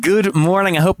Good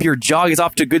morning. I hope your jog is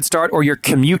off to a good start or your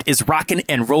commute is rocking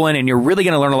and rolling, and you're really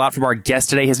going to learn a lot from our guest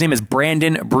today. His name is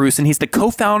Brandon Bruce, and he's the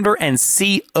co-founder and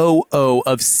COO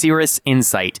of Cirrus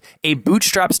Insight, a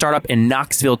bootstrap startup in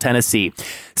Knoxville, Tennessee.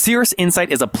 Cirrus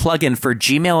Insight is a plugin for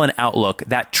Gmail and Outlook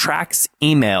that tracks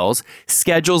emails,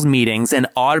 schedules meetings, and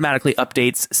automatically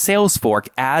updates Salesforce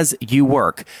as you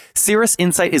work. Cirrus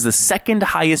Insight is the second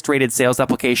highest rated sales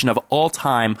application of all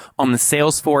time on the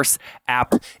Salesforce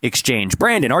App Exchange.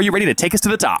 Brandon, are you ready to take us to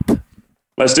the top?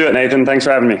 Let's do it, Nathan. Thanks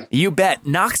for having me. You bet.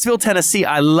 Knoxville, Tennessee.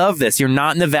 I love this. You're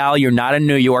not in the Valley. You're not in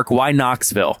New York. Why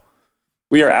Knoxville?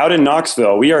 We are out in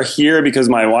Knoxville. We are here because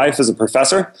my wife is a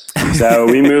professor. So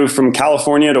we moved from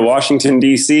California to Washington,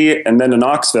 D.C., and then to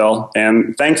Knoxville.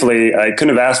 And thankfully, I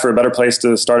couldn't have asked for a better place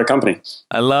to start a company.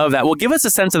 I love that. Well, give us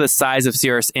a sense of the size of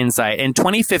Cirrus Insight. In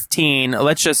 2015,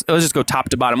 let's just go top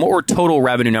to bottom. What were total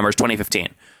revenue numbers 2015?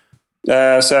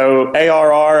 So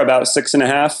ARR about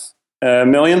 6.5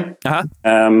 million.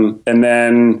 And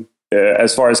then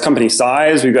as far as company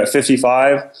size, we've got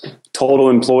 55 total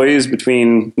employees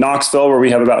between Knoxville, where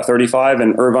we have about 35,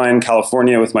 and Irvine,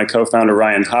 California, with my co-founder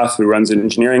Ryan Huff, who runs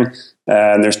engineering.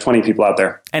 And there's 20 people out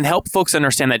there. And help folks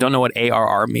understand that don't know what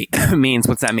ARR means.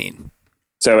 What's that mean?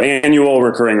 So annual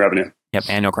recurring revenue. Yep,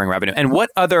 annual recurring revenue. And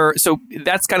what other, so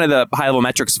that's kind of the high-level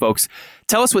metrics, folks.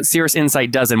 Tell us what Cirrus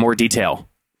Insight does in more detail.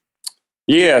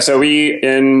 Yeah, so we,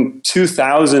 in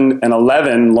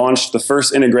 2011, launched the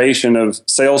first integration of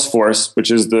Salesforce,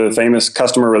 which is the famous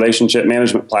customer relationship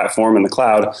management platform in the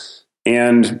cloud,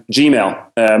 and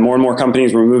Gmail. More and more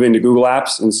companies were moving to Google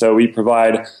Apps, and so we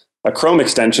provide a Chrome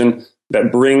extension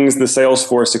that brings the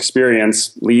Salesforce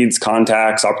experience, leads,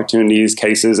 contacts, opportunities,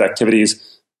 cases,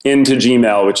 activities, into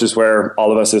Gmail, which is where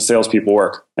all of us as salespeople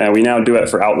work. And we now do it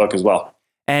for Outlook as well.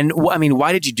 And I mean,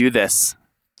 why did you do this?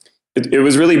 It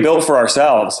was really built for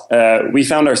ourselves. We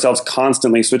found ourselves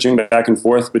constantly switching back and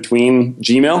forth between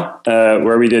Gmail,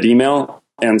 where we did email,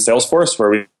 and Salesforce,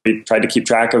 where we tried to keep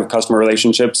track of customer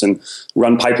relationships and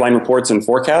run pipeline reports and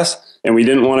forecasts. And we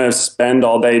didn't want to spend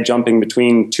all day jumping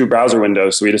between two browser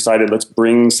windows. So we decided, let's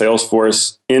bring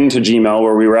Salesforce into Gmail,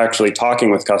 where we were actually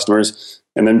talking with customers,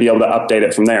 and then be able to update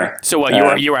it from there. So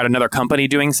what, you were at another company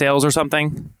doing sales or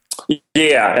something?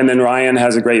 Yeah, and then Ryan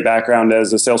has a great background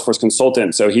as a Salesforce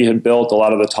consultant. So he had built a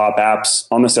lot of the top apps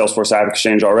on the Salesforce App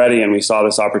Exchange already, and we saw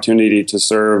this opportunity to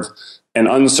serve an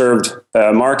unserved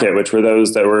market, which were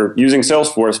those that were using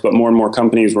Salesforce, but more and more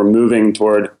companies were moving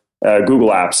toward Google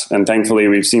Apps. And thankfully,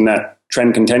 we've seen that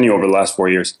trend continue over the last 4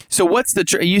 years. So what's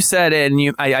you said,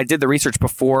 and I did the research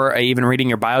before even reading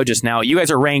your bio just now, you guys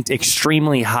are ranked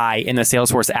extremely high in the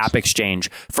Salesforce App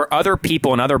Exchange. For other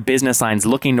people and other business lines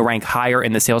looking to rank higher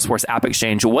in the Salesforce App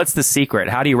Exchange, what's the secret?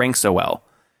 How do you rank so well?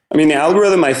 I mean, the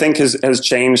algorithm, I think, has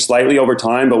changed slightly over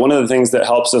time, but one of the things that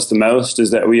helps us the most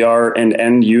is that we are an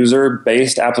end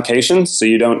user-based application, so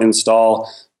you don't install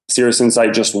Cirrus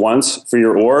Insight just once for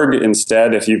your org.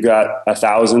 Instead, if you've got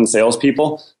 1,000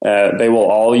 salespeople, they will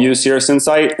all use Cirrus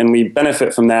Insight, and we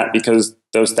benefit from that because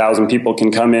those 1,000 people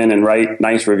can come in and write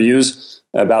nice reviews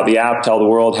about the app, tell the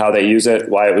world how they use it,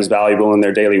 why it was valuable in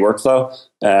their daily workflow,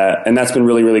 and that's been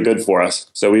really, really good for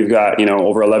us. So we've got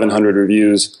over 1,100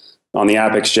 reviews on the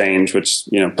App Exchange, which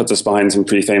puts us behind some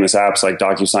pretty famous apps like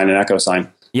DocuSign and EchoSign.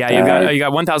 Yeah, you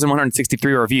got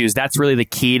 1,163 reviews. That's really the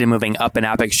key to moving up an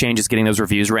App Exchange, is getting those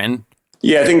reviews written.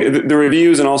 Yeah, I think the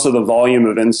reviews and also the volume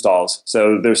of installs.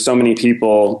 So there's so many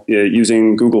people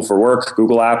using Google for Work,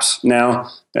 Google Apps now,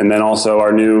 and then also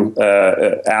our new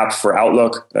app for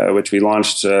Outlook, which we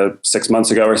launched 6 months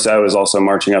ago or so, is also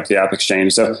marching up the App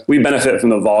Exchange. So we benefit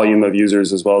from the volume of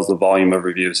users as well as the volume of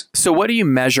reviews. So what do you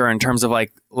measure in terms of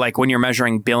like when you're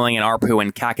measuring billing and ARPU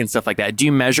and CAC and stuff like that? Do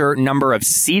you measure number of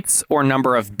seats or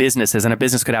number of businesses? And a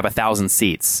business could have 1,000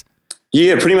 seats.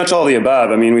 Yeah, pretty much all the above.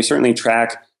 I mean, we certainly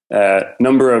track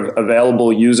number of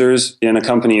available users in a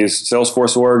company's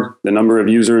Salesforce org, the number of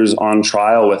users on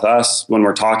trial with us when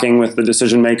we're talking with the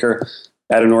decision maker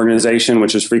at an organization,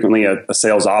 which is frequently a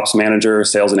sales ops manager,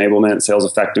 sales enablement, sales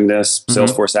effectiveness,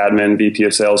 Salesforce admin, VP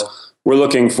of sales. We're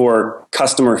looking for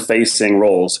customer-facing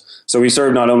roles. So we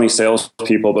serve not only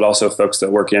salespeople, but also folks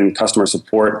that work in customer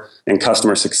support and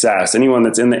customer success. Anyone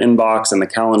that's in the inbox and the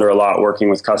calendar a lot working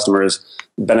with customers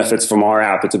benefits from our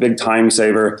app. It's a big time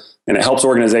saver, and it helps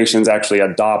organizations actually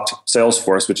adopt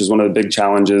Salesforce, which is one of the big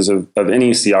challenges of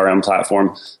any CRM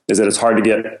platform, is that it's hard to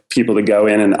get people to go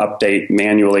in and update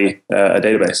manually a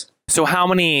database. So how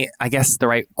many, I guess the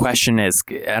right question is,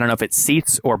 I don't know if it's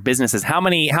seats or businesses, how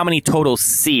many total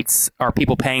seats are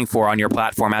people paying for on your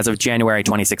platform as of January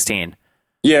 2016?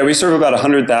 Yeah, we serve about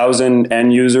 100,000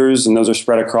 end users, and those are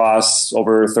spread across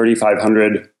over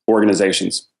 3,500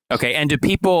 organizations. Okay. And do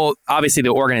people, obviously the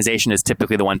organization is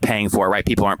typically the one paying for it, right?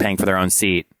 People aren't paying for their own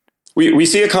seat. We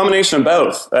see a combination of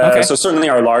both. Okay. So certainly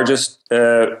our largest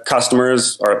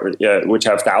customers, which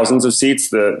have thousands of seats,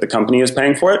 the company is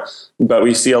paying for it. But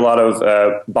we see a lot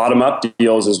of bottom-up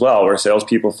deals as well, where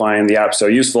salespeople find the app so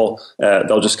useful,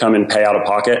 they'll just come and pay out of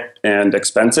pocket and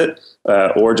expense it,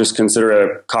 or just consider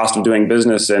a cost of doing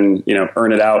business and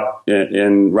earn it out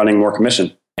in running more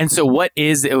commission. And so what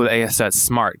is, I guess that's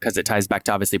smart because it ties back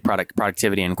to obviously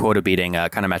productivity and quota beating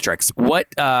kind of metrics. What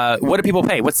do people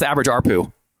pay? What's the average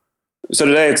ARPU? So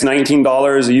today it's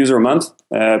 $19 a user a month,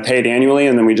 paid annually.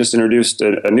 And then we just introduced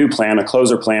a new plan, a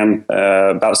closer plan,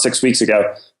 about 6 weeks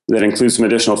ago that includes some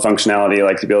additional functionality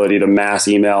like the ability to mass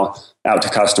email out to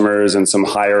customers and some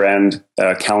higher end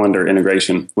calendar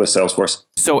integration with Salesforce.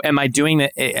 So am I doing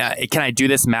that? Can I do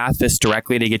this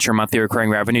directly to get your monthly recurring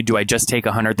revenue? Do I just take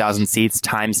 100,000 seats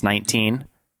times 19?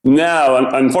 No,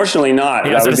 unfortunately not.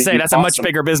 Yeah, I was going to say, that's awesome. A much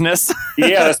bigger business.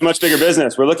 Yeah, that's a much bigger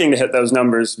business. We're looking to hit those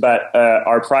numbers, but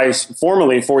our price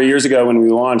formerly 4 years ago when we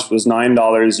launched was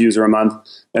 $9 user a month.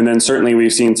 And then certainly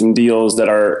we've seen some deals that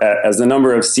are, as the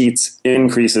number of seats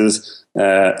increases,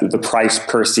 the price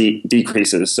per seat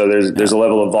decreases. So there's a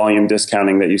level of volume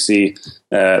discounting that you see,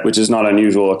 which is not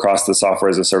unusual across the software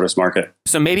as a service market.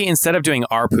 So maybe instead of doing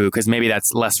ARPU, because maybe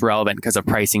that's less relevant because of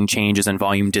pricing changes and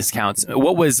volume discounts,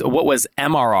 what was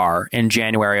MRR in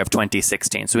January of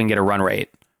 2016? So we can get a run rate.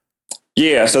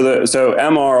 Yeah, so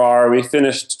MRR, we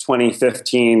finished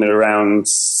 2015 at around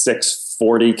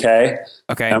 640K.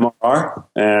 Okay. MRR,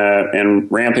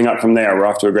 and ramping up from there. We're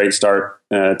off to a great start,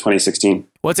 2016.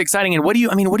 Well, it's exciting. And what do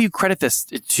you credit this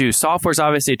to? Software's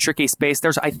obviously a tricky space.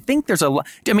 I think there's a lot.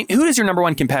 I mean, who is your number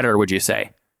one competitor, would you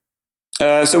say?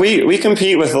 So we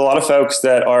compete with a lot of folks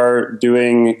that are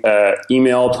doing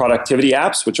email productivity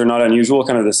apps, which are not unusual.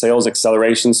 Kind of the sales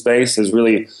acceleration space has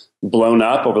really blown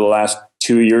up over the last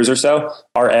 2 years or so.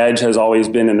 Our edge has always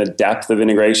been in the depth of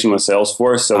integration with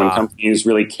Salesforce. So when companies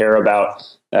really care about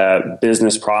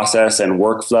business process and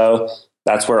workflow,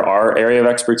 that's where our area of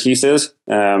expertise is.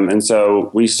 And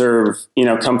so we serve,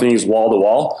 companies wall to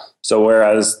wall. So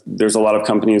whereas there's a lot of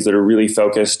companies that are really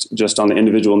focused just on the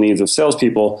individual needs of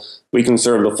salespeople, we can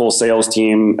serve the full sales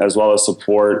team as well as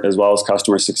support, as well as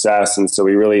customer success. And so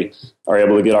we really are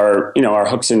able to get our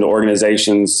hooks into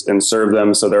organizations and serve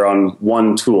them so they're on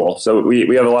one tool. So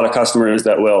we have a lot of customers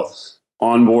that will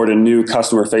onboard a new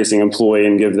customer-facing employee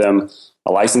and give them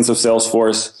a license of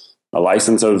Salesforce, a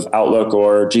license of Outlook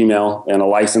or Gmail, and a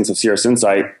license of Cirrus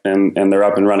Insight, and they're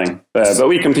up and running. But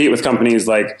we compete with companies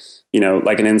like an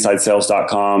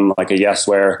InsideSales.com, like a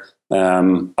Yesware,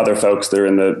 other folks that are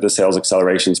in the sales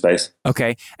acceleration space.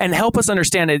 Okay. And help us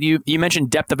understand it. You mentioned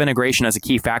depth of integration as a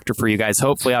key factor for you guys.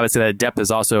 Hopefully, obviously, that depth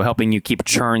is also helping you keep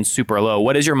churn super low.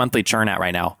 What is your monthly churn at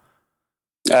right now?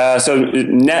 So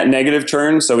net negative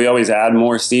churn. So we always add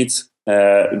more seats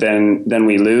than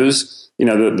we lose.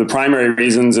 The primary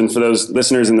reasons, and for those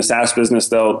listeners in the SaaS business,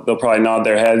 they'll probably nod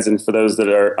their heads. And for those that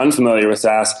are unfamiliar with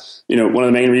SaaS, one of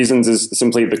the main reans is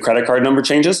simply the credit card number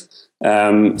changes.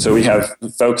 So we have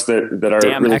folks that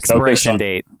are really expiration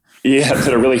date. Yeah,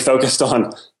 that are really focused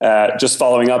on just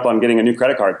following up on getting a new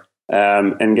credit card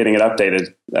and getting it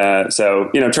updated. So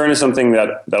churn is something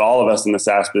that all of us in the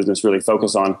SaaS business really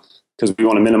focus on, because we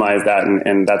want to minimize that.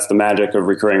 And that's the magic of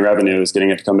recurring revenue, is getting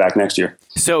it to come back next year.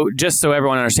 So just so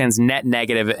everyone understands, net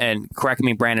negative, and correct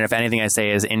me, Brandon, if anything I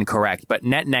say is incorrect, but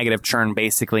net negative churn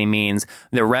basically means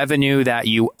the revenue that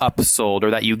you upsold or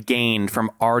that you gained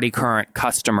from already current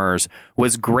customers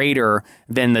was greater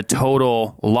than the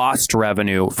total lost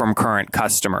revenue from current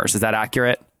customers. Is that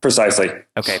accurate? Precisely.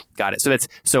 Okay, got it.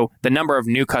 So the number of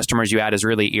new customers you add is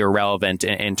really irrelevant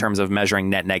in terms of measuring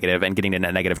net negative and getting to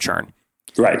net negative churn.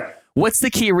 Right. What's the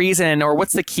key reason, or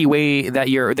what's the key way that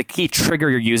the key trigger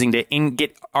you're using to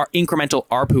get our incremental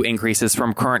ARPU increases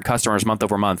from current customers month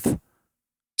over month?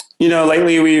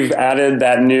 Lately we've added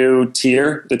that new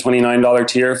tier, the $29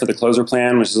 tier for the closer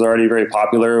plan, which is already very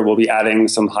popular. We'll be adding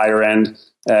some higher end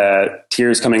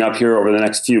tiers coming up here over the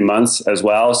next few months as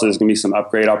well. So there's going to be some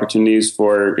upgrade opportunities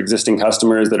for existing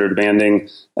customers that are demanding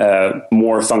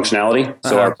more functionality.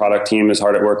 So our product team is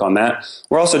hard at work on that.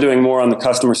 We're also doing more on the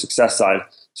customer success side.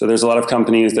 So there's a lot of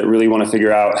companies that really want to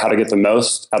figure out how to get the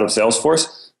most out of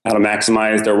Salesforce, how to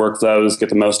maximize their workflows, get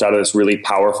the most out of this really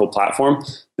powerful platform.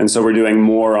 And so we're doing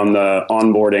more on the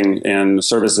onboarding and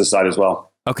services side as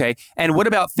well. Okay. And what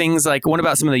about some of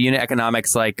the unit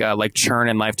economics like churn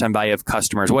and lifetime value of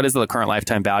customers? What is the current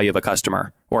lifetime value of a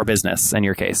customer or business in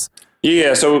your case?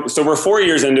 Yeah, so we're 4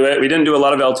 years into it. We didn't do a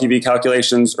lot of LTV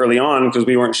calculations early on because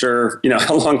we weren't sure,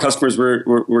 how long customers were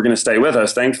going to stay with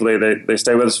us. Thankfully, they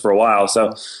stay with us for a while.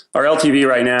 So our LTV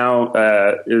right now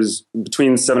is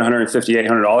between $750,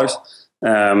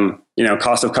 $800.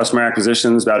 Cost of customer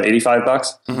acquisition is about $85.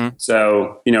 Mm-hmm.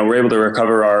 So we're able to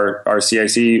recover our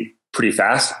CIC pretty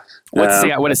fast. What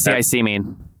does CIC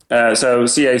mean? So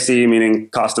CIC meaning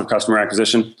cost of customer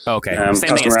acquisition. Okay, same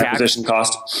customer acquisition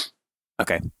cost.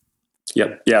 Okay.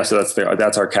 Yep. Yeah. So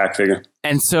that's our CAC figure.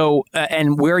 And so,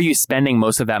 and where are you spending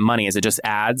most of that money? Is it just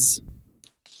ads?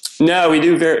 No, we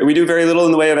do very little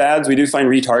in the way of ads. We do find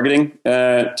retargeting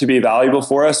to be valuable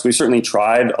for us. We've certainly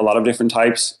tried a lot of different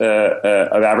types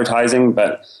of advertising,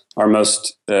 but our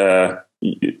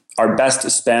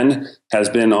best spend has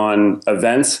been on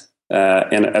events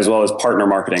and as well as partner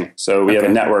marketing. So we have a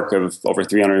network of over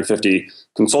 350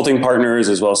 consulting partners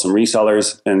as well as some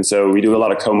resellers, and so we do a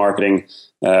lot of co-marketing.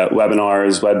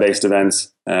 Webinars, web-based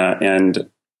events, and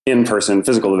in-person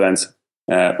physical events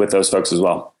with those folks as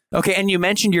well. Okay, and you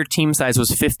mentioned your team size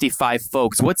was 55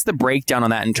 folks. What's the breakdown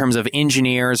on that in terms of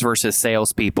engineers versus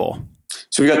salespeople?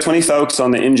 So we got 20 folks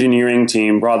on the engineering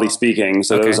team, broadly speaking.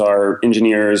 So those are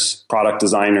engineers, product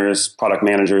designers, product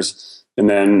managers. And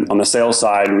then on the sales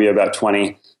side, we have about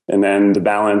 20. And then the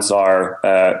balance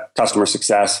are customer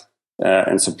success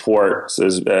and support. So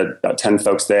there's about 10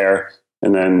 folks there.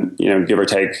 And then, give or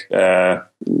take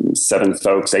 7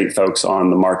 folks, 8 folks on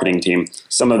the marketing team.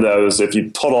 Some of those, if you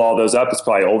total all those up, it's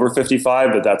probably over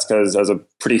 55, but that's because as a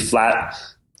pretty flat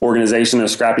organization, a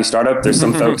scrappy startup, there's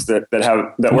some folks that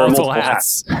wear multiple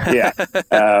hats. Yeah.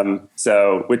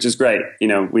 So, which is great.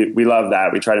 We love that.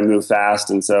 We try to move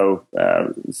fast. And so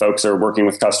folks are working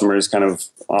with customers kind of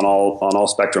on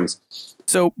all spectrums.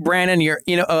 So Brandon, you're,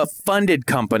 a funded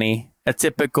company. A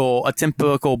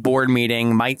typical board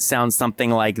meeting might sound something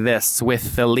like this,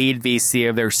 with the lead VC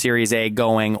of their Series A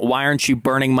going, "Why aren't you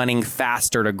burning money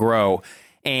faster to grow?"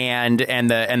 And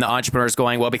the entrepreneur's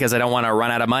going, "Well, because I don't want to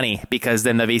run out of money, because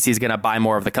then the VC is going to buy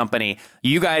more of the company."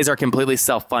 You guys are completely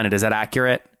self-funded. Is that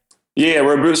accurate? Yeah,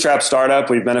 we're a bootstrap startup.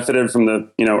 We've benefited from the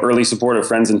early support of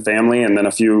friends and family, and then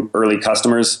a few early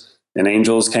customers and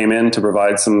angels came in to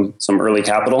provide some early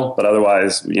capital, but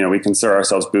otherwise, we consider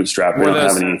ourselves bootstrapped. We don't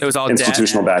have any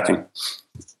institutional backing.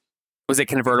 Was it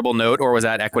convertible note or was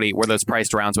that equity? Were those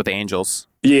priced rounds with the angels?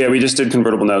 Yeah, we just did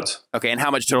convertible notes. Okay, and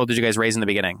how much total did you guys raise in the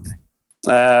beginning?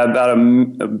 About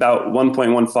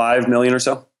 1.15 million or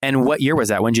so. And what year was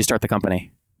that? When did you start the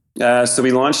company? So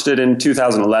we launched it in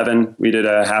 2011. We did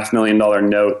a $500,000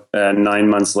 note 9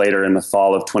 months later in the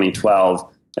fall of 2012.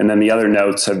 And then the other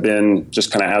notes have been just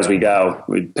kind of as we go.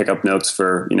 We pick up notes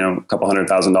for, a couple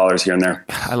 $100,000 here and there.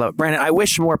 I love it. Brandon, I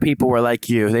wish more people were like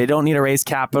you. They don't need to raise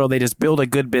capital. They just build a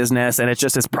good business and it's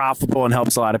just as profitable and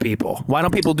helps a lot of people. Why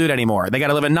don't people do it anymore? They got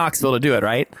to live in Knoxville to do it,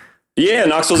 right? Yeah,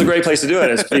 Knoxville's a great place to do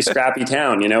it. It's a pretty scrappy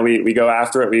town. We go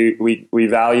after it. We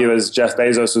value, as Jeff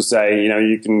Bezos would say,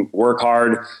 you can work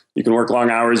hard, you can work long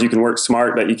hours, you can work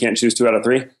smart, but you can't choose 2 out of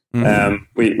 3. Mm-hmm.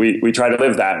 We try to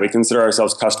live that. We consider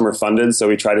ourselves customer funded, so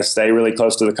we try to stay really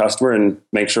close to the customer and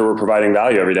make sure we're providing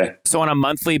value every day. So on a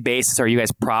monthly basis, are you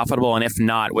guys profitable? And if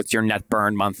not, what's your net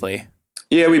burn monthly?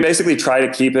 Yeah, we basically try to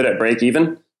keep it at break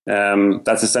even.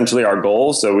 That's essentially our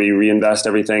goal. So we reinvest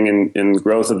everything in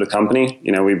growth of the company.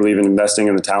 We believe in investing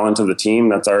in the talent of the team.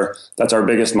 That's our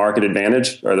biggest market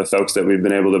advantage, are the folks that we've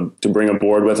been able to bring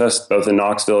aboard with us, both in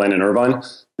Knoxville and in Irvine.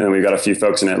 And we've got a few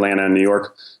folks in Atlanta and New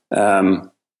York.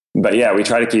 But yeah, we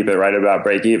try to keep it right about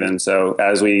break even. So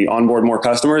as we onboard more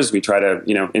customers, we try to,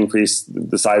 increase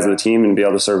the size of the team and be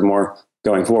able to serve more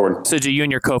going forward. So do you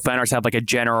and your co-founders have like a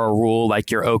general rule,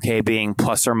 like you're okay being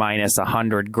plus or minus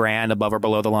 $100,000 above or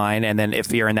below the line? And then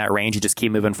if you're in that range, you just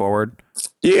keep moving forward?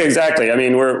 Yeah, exactly. I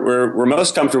mean, we're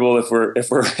most comfortable if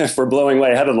we're blowing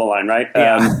way ahead of the line, right?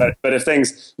 Yeah. But if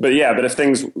things were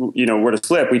to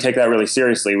slip, we take that really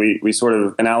seriously. We sort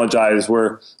of analogize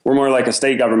we're more like a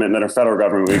state government than a federal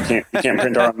government. We can't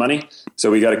print our own money, so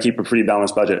we got to keep a pretty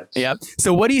balanced budget. Yeah.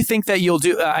 So what do you think that you'll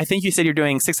do? I think you said you're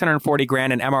doing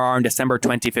 $640,000 in MRR in December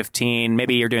 2015.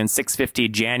 Maybe you're doing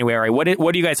 $650 January. What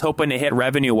are you guys hoping to hit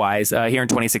revenue wise here in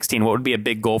 2016? What would be a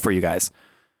big goal for you guys?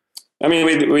 I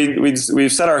mean,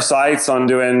 we've set our sights on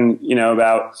doing,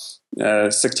 about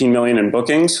 16 million in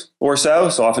bookings or so.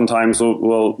 So oftentimes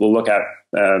we'll look at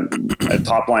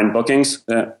top line bookings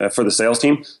for the sales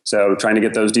team. So trying to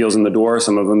get those deals in the door.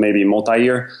 Some of them may be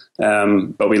multi-year,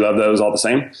 but we love those all the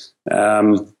same.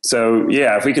 So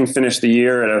yeah, if we can finish the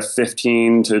year at a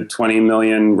 15 to 20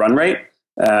 million run rate,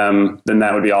 then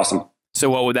that would be awesome.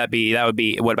 So what would that be? That would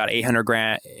be what, about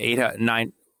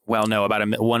 $800,000, about a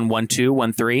 1.12,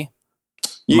 1.3?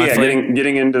 Yeah, monthly?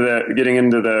 getting into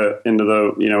the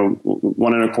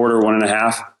 1.25,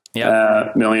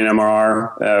 1.5 million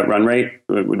MRR run rate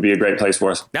would be a great place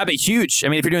for us. That'd be huge. I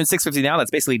mean, if you're doing 650 now,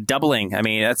 that's basically doubling. I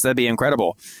mean, that'd be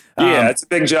incredible. Yeah, it's a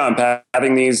big jump.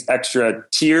 Having these extra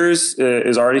tiers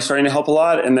is already starting to help a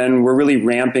lot. And then we're really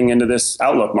ramping into this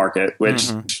Outlook market,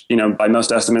 which, by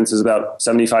most estimates is about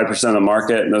 75% of the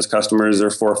market. And those customers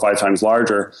are 4 or 5 times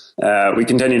larger. We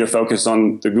continue to focus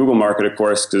on the Google market, of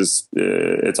course, because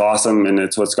it's awesome and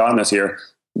it's what's gotten us here.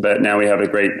 But now we have a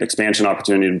great expansion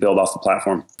opportunity to build off the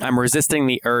platform. I'm resisting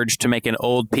the urge to make an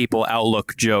old people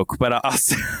Outlook joke, but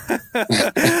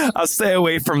I'll stay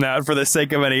away from that for the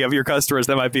sake of any of your customers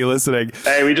that might be listening.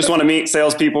 Hey, we just want to meet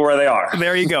salespeople where they are.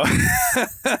 There you go.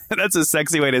 That's a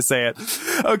sexy way to say it.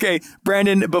 Okay,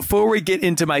 Brandon, before we get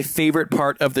into my favorite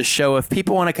part of the show, if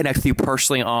people want to connect with you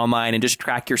personally online and just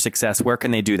track your success, where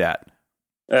can they do that?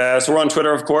 So we're on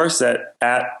Twitter, of course, at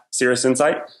Cirrus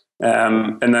Insight.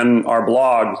 And then our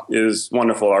blog is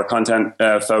wonderful. Our content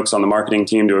folks on the marketing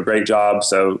team do a great job.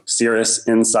 So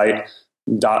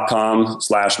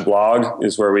cirrusinsight.com/blog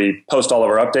is where we post all of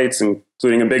our updates,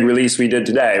 including a big release we did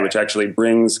today, which actually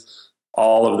brings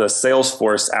all of the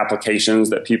Salesforce applications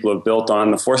that people have built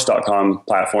on the Force.com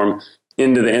platform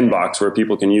into the inbox where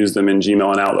people can use them in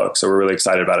Gmail and Outlook. So we're really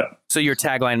excited about it. So your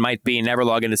tagline might be never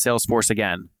log into Salesforce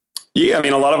again. Yeah, I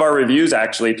mean, a lot of our reviews,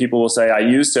 actually, people will say, I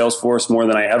use Salesforce more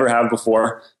than I ever have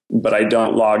before, but I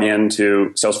don't log into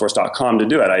Salesforce.com to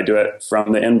do it. I do it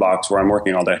from the inbox where I'm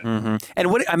working all day. Mm-hmm.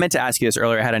 And what I meant to ask you this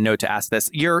earlier, I had a note to ask this.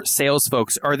 Your sales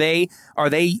folks, are they, I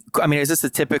mean, is this a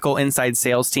typical inside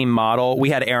sales team model? We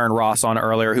had Aaron Ross on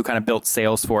earlier who kind of built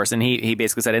Salesforce, and he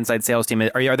basically said inside sales team,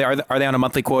 are they on a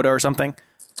monthly quota or something?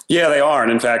 Yeah, they are.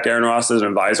 And in fact, Aaron Ross is an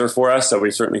advisor for us. So we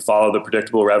certainly follow the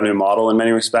predictable revenue model in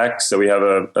many respects. So we have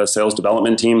a sales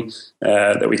development team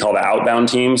that we call the outbound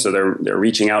team. So they're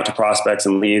reaching out to prospects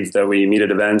and leads that we meet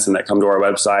at events and that come to our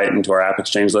website and to our App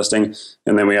Exchange listing.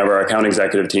 And then we have our account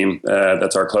executive team.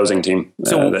 That's our closing team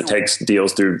that takes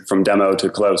deals through from demo to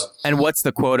close. And what's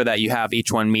the quota that you have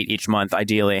each one meet each month,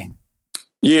 ideally?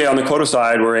 Yeah, on the quota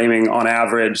side, we're aiming on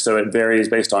average. So it varies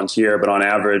based on tier, but on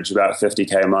average, about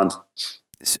 $50K a month.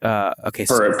 Okay.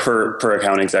 Per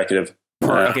account executive.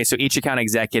 Okay, so each account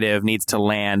executive needs to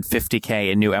land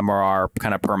 $50K in new MRR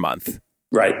kind of per month.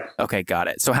 Right. Okay, got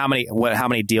it. So how many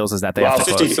deals is that they have to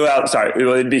close?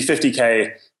 It'd be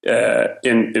 $50K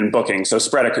in booking. So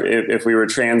spread if we were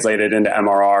translated into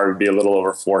MRR, it would be a little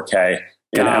over $4K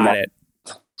in got MRR. It.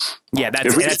 Yeah, that's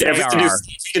if we could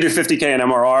do $50K in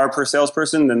MRR per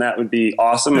salesperson, then that would be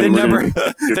awesome.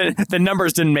 The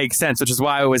numbers didn't make sense, which is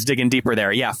why I was digging deeper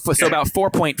there. Yeah, so about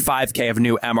 4.5K of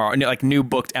new MRR, like new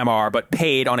booked MRR, but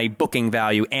paid on a booking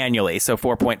value annually. So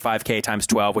 4.5K times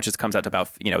 12, which comes out to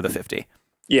about the 50.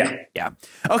 Yeah.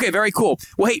 Okay, very cool.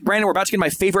 Well, hey, Brandon, we're about to get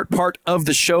my favorite part of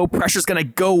the show. Pressure's going to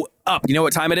go up. You know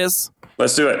what time it is?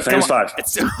 Let's do it. Famous five.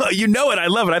 You know it. I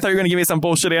love it. I thought you were going to give me some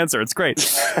bullshit answer. It's great.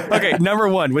 Okay, number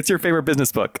one. What's your favorite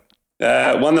business book?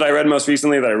 One that I read most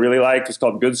recently that I really like is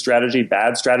called Good Strategy,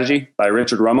 Bad Strategy by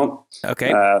Richard Rummel. Okay.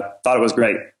 Thought it was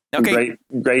great. Okay.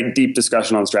 Great deep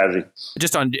discussion on strategy.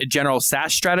 Just on general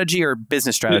SaaS strategy or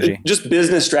business strategy? Just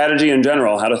business strategy in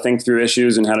general, how to think through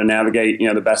issues and how to navigate,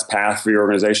 the best path for your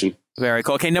organization. Very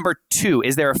cool. Okay, number two.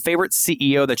 Is there a favorite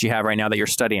CEO that you have right now that you're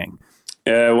studying?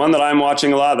 One that I'm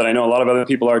watching a lot, that I know a lot of other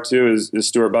people are too, is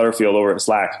Stuart Butterfield over at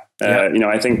Slack. Yep.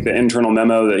 I think the internal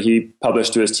memo that he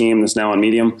published to his team that's now on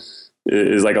Medium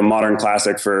is like a modern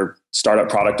classic for startup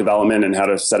product development and how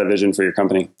to set a vision for your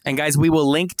company. And guys, we will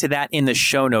link to that in the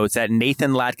show notes at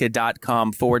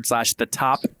nathanlatka.com/the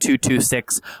top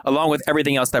 226, along with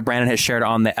everything else that Brandon has shared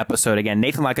on the episode. Again,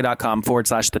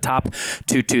 nathanlatka.com/the top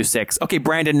 226. Okay,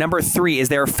 Brandon, number three, is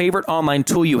there a favorite online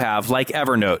tool you have like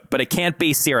Evernote, but it can't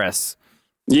be Cirrus?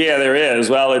 Yeah, there is.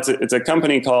 Well, it's a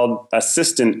company called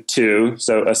Assistant2,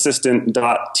 so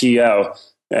assistant.to.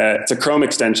 It's a Chrome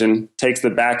extension, takes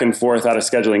the back and forth out of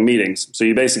scheduling meetings. So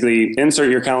you basically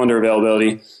insert your calendar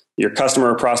availability, your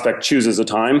customer or prospect chooses a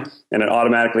time, and it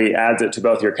automatically adds it to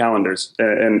both your calendars.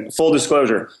 And full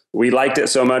disclosure, we liked it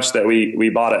so much that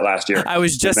we bought it last year. I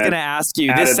was just going to ask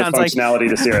you. This sounds like functionality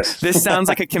to Cirrus. This sounds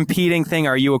like a competing thing.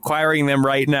 Are you acquiring them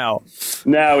right now?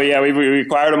 No, we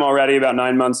acquired them already about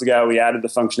 9 months ago. We added the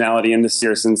functionality into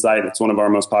Cirrus Insight. It's one of our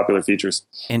most popular features.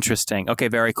 Interesting. Okay,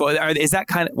 very cool. Is that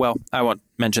kind of, well, I won't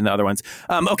mention the other ones.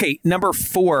 Okay, number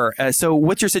four. So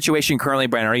what's your situation currently,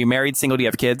 Brandon? Are you married, single? Do you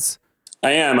have kids?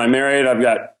 I am. I'm married. I've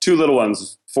got two little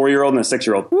ones, 4-year-old and a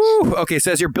 6-year-old. Woo. Okay,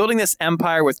 so as you're building this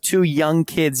empire with two young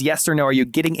kids, yes or no, are you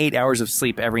getting 8 hours of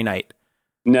sleep every night?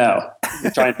 No,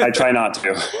 I try not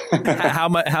to. How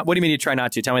much? What do you mean you try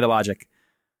not to? Tell me the logic.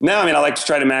 No, I mean, I like to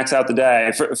try to max out the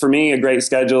day. For me, a great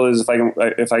schedule is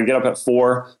if I get up at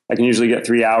 4, I can usually get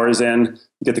 3 hours in,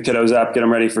 get the kiddos up, get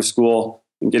them ready for school,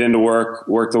 and get into work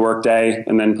the work day,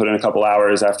 and then put in a couple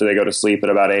hours after they go to sleep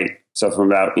at about 8. So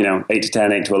from about 8 to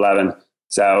 10, 8 to 11.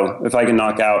 So if I can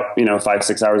knock out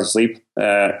 5-6 hours of sleep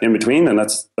in between, then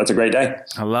that's a great day.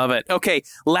 I love it. Okay,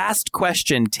 last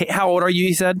question. How old are you?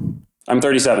 You said I'm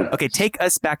 37. Okay, take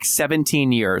us back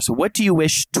 17 years. What do you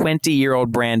wish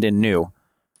 20-year-old Brandon knew?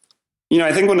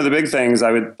 I think one of the big things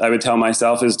I would tell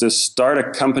myself is to start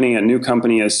a new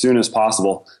company as soon as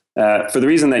possible, for the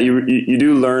reason that you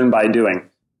do learn by doing.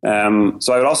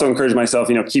 So I would also encourage myself,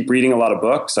 keep reading a lot of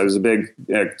books. I was a big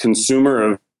consumer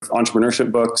of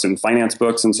entrepreneurship books and finance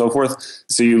books and so forth.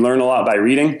 So you learn a lot by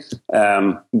reading.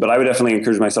 But I would definitely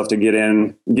encourage myself to get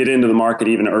into the market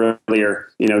even earlier,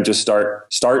 just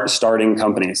starting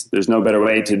companies. There's no better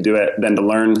way to do it than to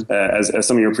learn, as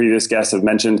some of your previous guests have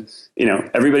mentioned,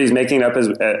 everybody's making it up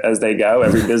as they go.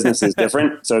 Every business is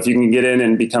different. So if you can get in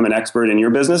and become an expert in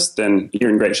your business, then you're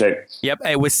in great shape. Yep.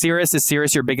 Hey, is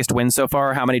Cirrus your biggest win so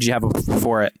far? How many did you have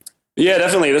before it? Yeah,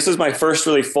 definitely. This is my first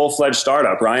really full-fledged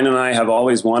startup. Ryan and I have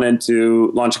always wanted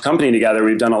to launch a company together.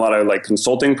 We've done a lot of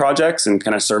consulting projects and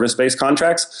kind of service-based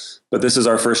contracts, but this is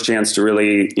our first chance to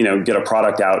really, get a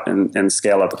product out and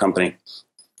scale up a company.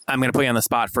 I'm going to put you on the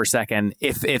spot for a second.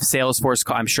 If Salesforce,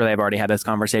 I'm sure they've already had this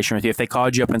conversation with you. If they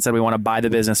called you up and said, we want to buy the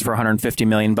business for $150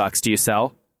 million, do you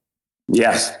sell?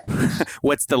 Yes.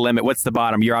 What's the limit? What's the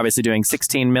bottom? You're obviously doing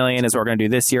 16 million is what we're going to do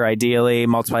this year, ideally,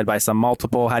 multiplied by some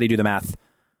multiple. How do you do the math?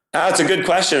 That's a good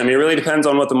question. I mean, it really depends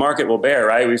on what the market will bear,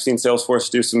 right? We've seen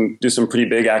Salesforce do some pretty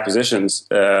big acquisitions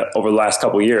over the last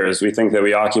couple of years. We think that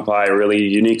we occupy a really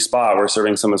unique spot. We're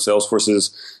serving some of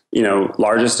Salesforce's,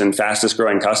 largest and fastest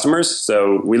growing customers.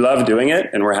 So we love doing it,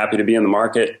 and we're happy to be in the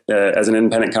market as an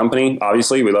independent company.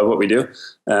 Obviously, we love what we do.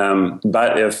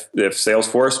 But if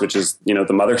Salesforce, which is the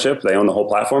mothership, they own the whole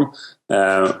platform,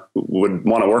 would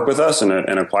want to work with us and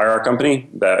acquire our company,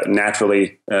 that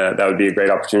naturally that would be a great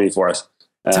opportunity for us.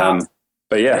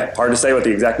 But yeah, hard to say what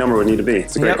the exact number would need to be.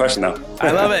 It's a great question, though.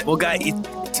 I love it. Well, guys,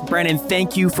 Brandon,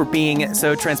 thank you for being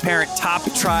so transparent. Top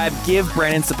Tribe, give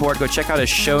Brandon support. Go check out his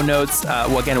show notes.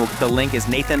 Again, the link is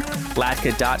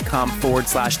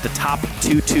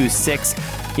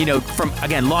nathanlatka.com/the-top226. From,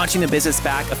 again, launching the business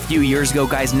back a few years ago,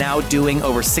 guys, now doing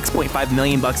over $6.5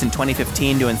 million in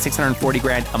 2015, doing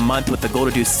 $640,000 a month with the goal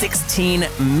to do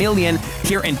 $16 million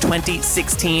here in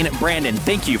 2016. Brandon,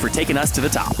 thank you for taking us to the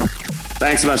top.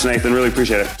 Thanks so much, Nathan. Really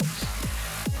appreciate it.